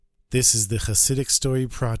This is the Hasidic Story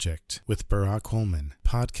Project with Barak Holman,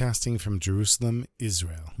 podcasting from Jerusalem,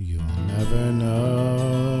 Israel. You'll never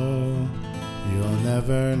know, you'll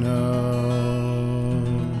never know,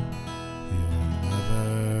 you'll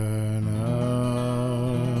never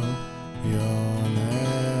know, you'll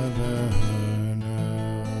never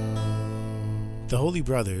know. The Holy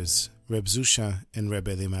Brothers, Reb Zusha and Reb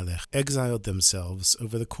Elimelech, exiled themselves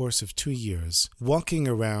over the course of 2 years, walking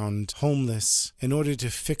around homeless in order to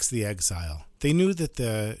fix the exile. They knew that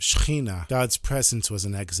the Shekhinah, God's presence, was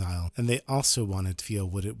in exile, and they also wanted to feel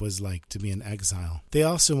what it was like to be in exile. They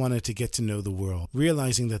also wanted to get to know the world,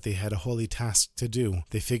 realizing that they had a holy task to do.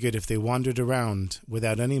 They figured if they wandered around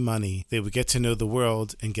without any money, they would get to know the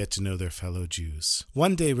world and get to know their fellow Jews.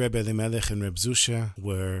 One day, Reb Elimelech and Reb Zusha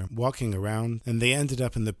were walking around, and they ended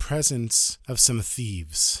up in the presence of some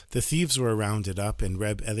thieves. The thieves were rounded up, and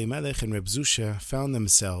Reb Elimelech and Reb Zusha found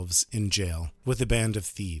themselves in jail with a band of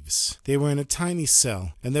thieves. They were in a tiny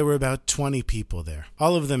cell, and there were about 20 people there,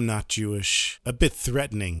 all of them not Jewish, a bit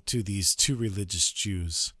threatening to these two religious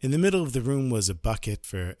Jews. In the middle of the room was a bucket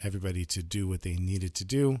for everybody to do what they needed to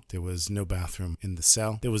do. There was no bathroom in the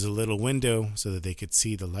cell. There was a little window so that they could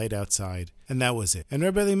see the light outside, and that was it. And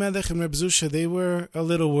Reb Elimelech and Reb Zusha, they were a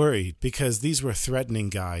little worried because these were threatening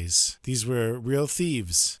guys. These were real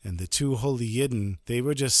thieves, and the two holy Yidden, they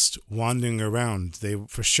were just wandering around. They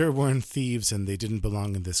for sure weren't thieves, and they didn't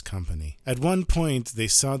belong in this company. At one point, they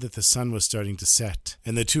saw that the sun was starting to set,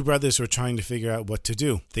 and the two brothers were trying to figure out what to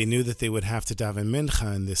do. They knew that they would have to daven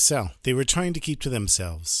mincha in this cell. They were trying to keep to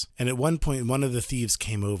themselves, and at one point, one of the thieves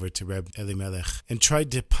came over to Reb Elimelech and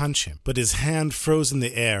tried to punch him, but his hand froze in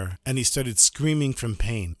the air, and he started screaming from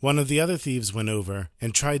pain. One of the other thieves went over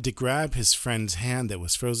and tried to grab his friend's hand that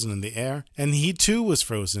was frozen in the air, and he too was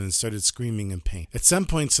frozen and started screaming in pain. At some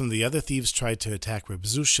point, some of the other thieves tried to attack Reb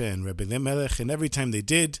Zusha and Reb Elimelech, and every time they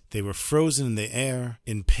did, they were frozen in the air,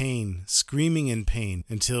 in pain, screaming in pain,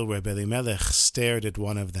 until Reb Elimelech stared at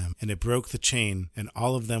one of them, and it broke the chain, and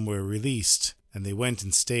all of them were released, and they went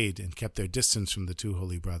and stayed and kept their distance from the two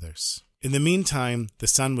holy brothers. In the meantime, the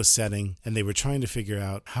sun was setting, and they were trying to figure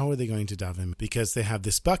out how are they going to daven, because they have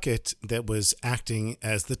this bucket that was acting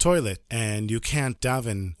as the toilet, and you can't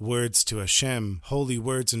daven words to Hashem, holy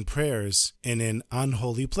words and prayers, in an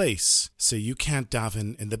unholy place. So you can't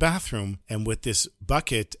daven in the bathroom, and with this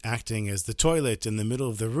bucket acting as the toilet in the middle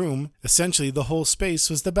of the room, essentially the whole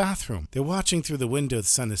space was the bathroom. They're watching through the window, the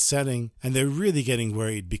sun is setting, and they're really getting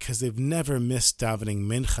worried because they've never missed davening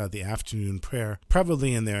mincha, the afternoon prayer,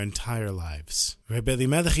 probably in their entire lives. Reb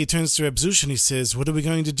Elimelech, he turns to Reb Zusha and he says, what are we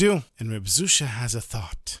going to do? And Reb Zusha has a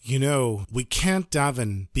thought. You know, we can't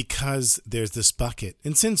daven because there's this bucket.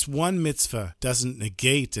 And since one mitzvah doesn't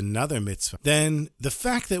negate another mitzvah, then the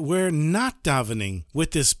fact that we're not davening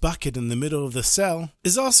with this bucket in the middle of the cell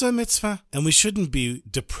is also a mitzvah. And we shouldn't be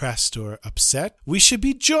depressed or upset. We should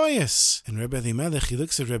be joyous. And Reb Elimelech, he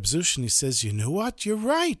looks at Reb Zusha and he says, you know what? You're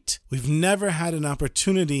right. We've never had an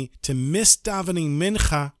opportunity to miss davening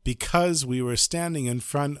mincha because we were standing in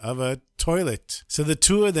front of a toilet. So the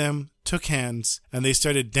two of them took hands, and they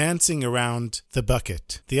started dancing around the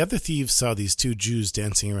bucket. The other thieves saw these two Jews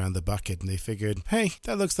dancing around the bucket, and they figured, hey,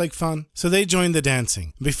 that looks like fun. So they joined the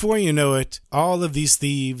dancing. Before you know it, all of these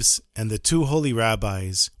thieves and the two holy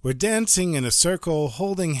rabbis were dancing in a circle,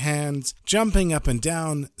 holding hands, jumping up and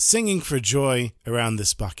down, singing for joy around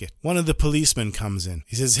this bucket. One of the policemen comes in.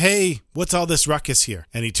 He says, hey, what's all this ruckus here?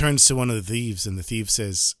 And he turns to one of the thieves, and the thief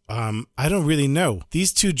says, I don't really know.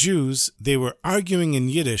 These two Jews, they were arguing in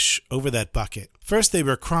Yiddish over that bucket. First they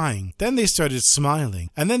were crying, then they started smiling,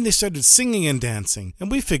 and then they started singing and dancing.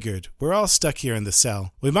 And we figured, we're all stuck here in the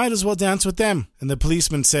cell. We might as well dance with them. And the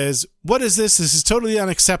policeman says, what is this? This is totally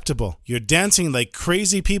unacceptable. You're dancing like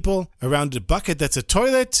crazy people around a bucket that's a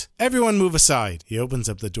toilet? Everyone move aside. He opens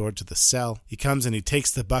up the door to the cell. He comes and he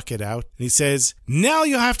takes the bucket out, and he says, now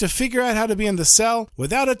you have to figure out how to be in the cell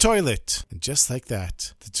without a toilet. And just like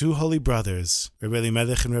that, the two holy brothers, Reb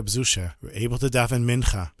Elimelech and Reb Zusha, were able to daven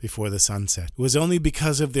mincha before the sunset. It was only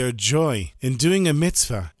because of their joy in doing a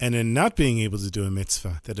mitzvah and in not being able to do a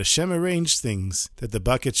mitzvah that Hashem arranged things that the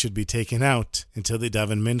bucket should be taken out until they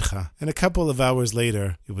daven mincha, and a couple of hours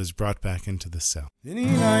later it was brought back into the cell.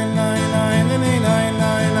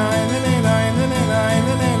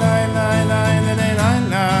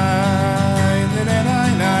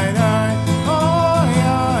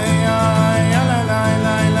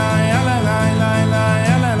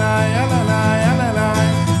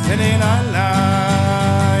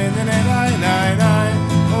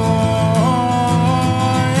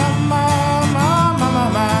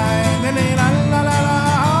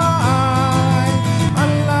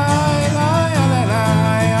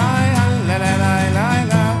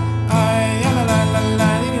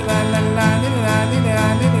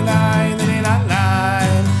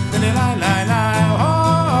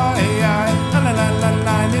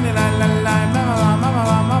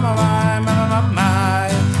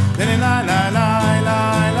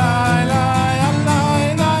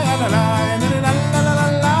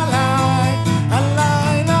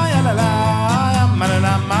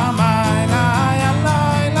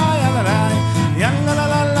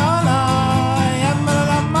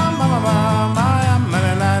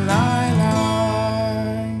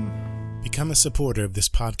 become a supporter of this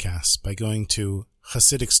podcast by going to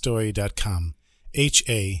HasidicStory.com,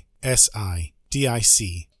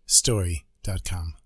 HASIDIC story.com.